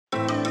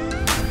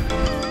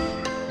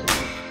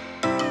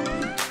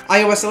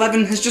iOS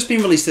 11 has just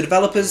been released to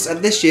developers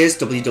at this year's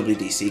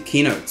WWDC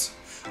keynote,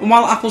 and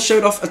while Apple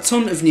showed off a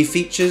ton of new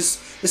features,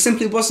 there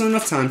simply wasn't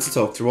enough time to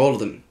talk through all of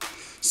them.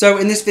 So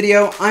in this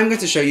video, I'm going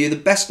to show you the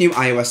best new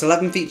iOS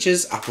 11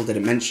 features Apple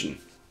didn't mention.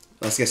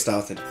 Let's get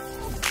started.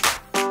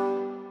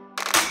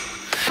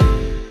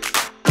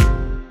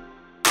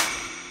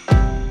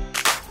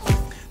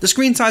 The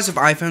screen size of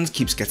iPhones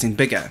keeps getting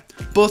bigger,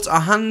 but our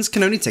hands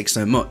can only take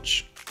so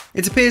much.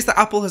 It appears that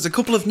Apple has a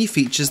couple of new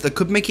features that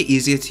could make it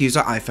easier to use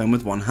our iPhone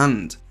with one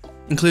hand,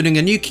 including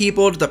a new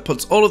keyboard that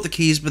puts all of the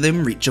keys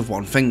within reach of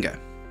one finger.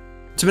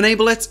 To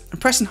enable it,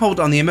 press and hold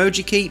on the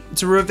emoji key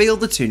to reveal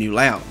the two new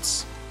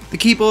layouts. The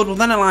keyboard will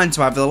then align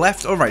to either the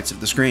left or right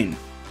of the screen.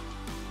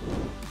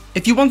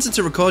 If you wanted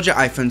to record your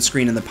iPhone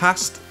screen in the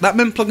past, that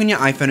meant plugging your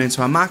iPhone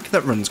into a Mac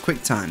that runs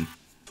QuickTime.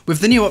 With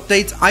the new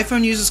update,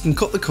 iPhone users can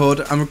cut the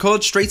cord and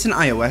record straight in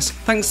iOS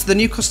thanks to the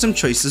new custom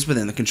choices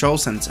within the control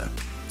center.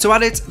 To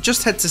add it,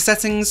 just head to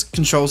Settings,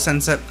 Control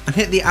Center, and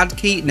hit the Add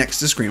key next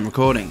to Screen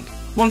Recording.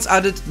 Once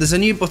added, there's a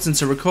new button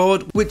to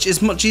record, which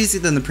is much easier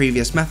than the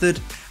previous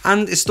method,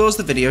 and it stores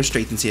the video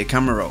straight into your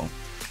camera roll.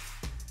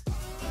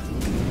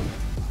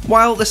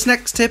 While this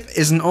next tip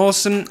isn't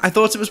awesome, I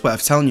thought it was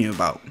worth telling you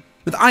about.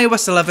 With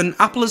iOS 11,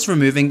 Apple is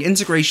removing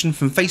integration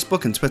from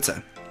Facebook and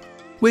Twitter,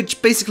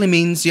 which basically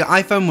means your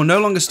iPhone will no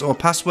longer store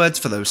passwords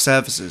for those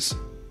services.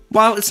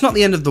 While it's not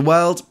the end of the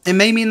world, it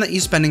may mean that you're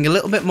spending a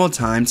little bit more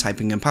time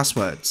typing in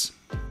passwords.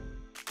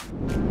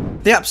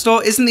 The App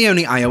Store isn't the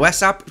only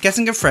iOS app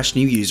getting a fresh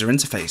new user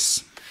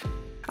interface.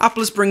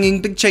 Apple is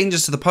bringing big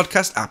changes to the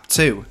podcast app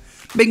too,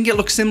 making it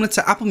look similar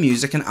to Apple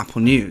Music and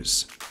Apple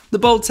News. The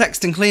bold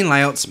text and clean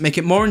layouts make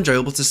it more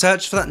enjoyable to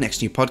search for that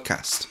next new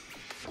podcast.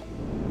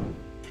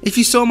 If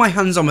you saw my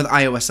hands-on with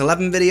iOS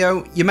 11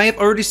 video, you may have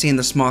already seen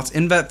the smart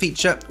Invert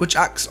feature, which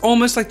acts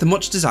almost like the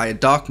much desired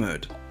dark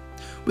mode.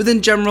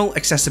 Within general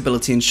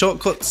accessibility and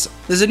shortcuts,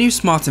 there's a new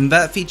smart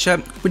Invert feature,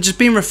 which has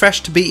been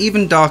refreshed to be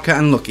even darker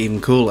and look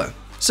even cooler.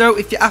 So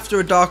if you're after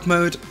a dark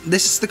mode,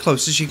 this is the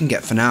closest you can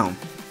get for now.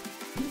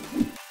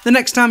 The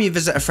next time you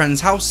visit a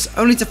friend's house,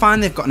 only to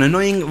find they've got an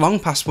annoying long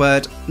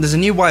password, there's a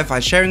new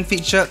Wi-Fi sharing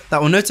feature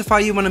that will notify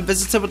you when a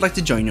visitor would like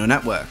to join your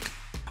network.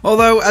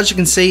 Although, as you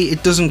can see,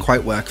 it doesn't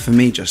quite work for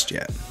me just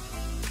yet.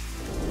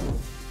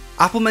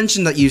 Apple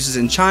mentioned that users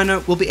in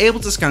China will be able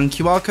to scan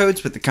QR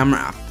codes with the camera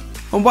app,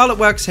 and while it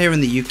works here in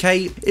the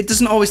UK, it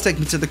doesn't always take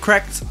me to the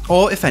correct,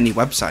 or if any,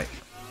 website.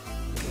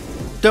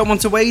 Don't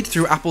want to wade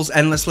through Apple's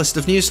endless list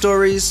of news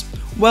stories?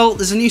 Well,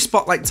 there's a new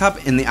Spotlight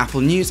tab in the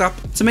Apple News app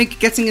to make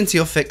getting into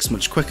your fix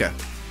much quicker.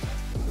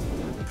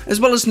 As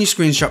well as new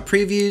screenshot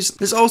previews,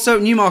 there's also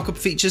new markup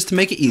features to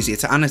make it easier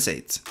to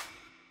annotate.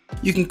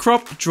 You can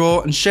crop,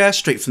 draw and share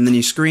straight from the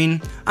new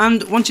screen,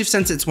 and once you've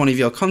sent it to one of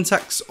your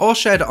contacts or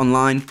shared it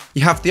online,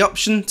 you have the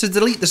option to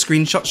delete the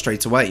screenshot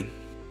straight away.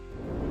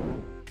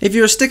 If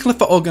you're a stickler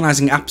for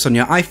organising apps on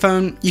your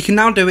iPhone, you can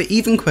now do it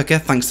even quicker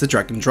thanks to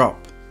drag and drop.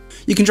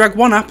 You can drag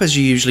one app as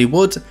you usually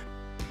would,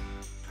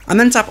 and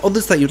then tap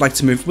others that you'd like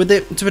to move with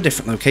it to a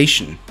different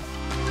location.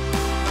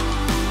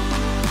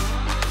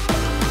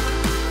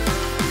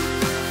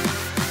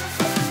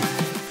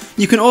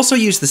 You can also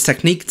use this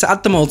technique to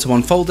add them all to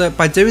one folder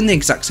by doing the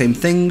exact same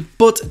thing,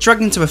 but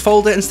dragging to a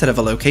folder instead of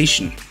a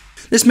location.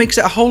 This makes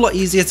it a whole lot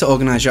easier to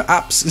organise your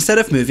apps instead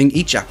of moving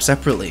each app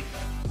separately.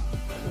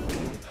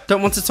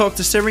 Don't want to talk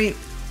to Siri?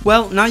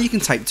 Well, now you can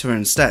type to her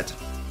instead.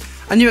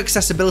 A new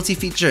accessibility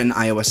feature in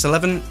iOS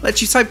 11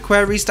 lets you type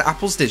queries to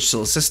Apple's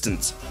digital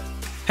assistant.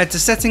 Head to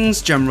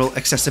Settings, General,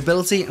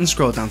 Accessibility and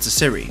scroll down to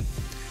Siri.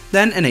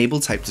 Then enable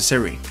Type to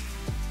Siri.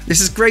 This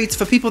is great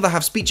for people that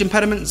have speech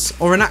impediments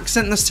or an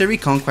accent that Siri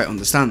can't quite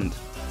understand.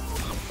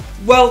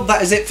 Well,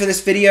 that is it for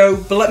this video,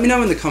 but let me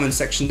know in the comments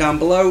section down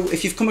below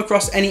if you've come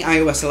across any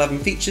iOS 11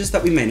 features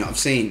that we may not have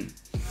seen.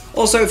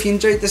 Also, if you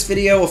enjoyed this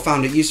video or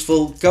found it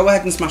useful, go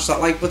ahead and smash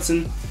that like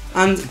button,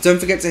 and don't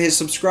forget to hit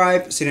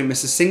subscribe so you don't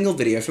miss a single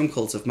video from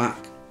Cult of Mac.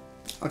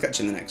 I'll catch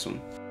you in the next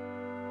one.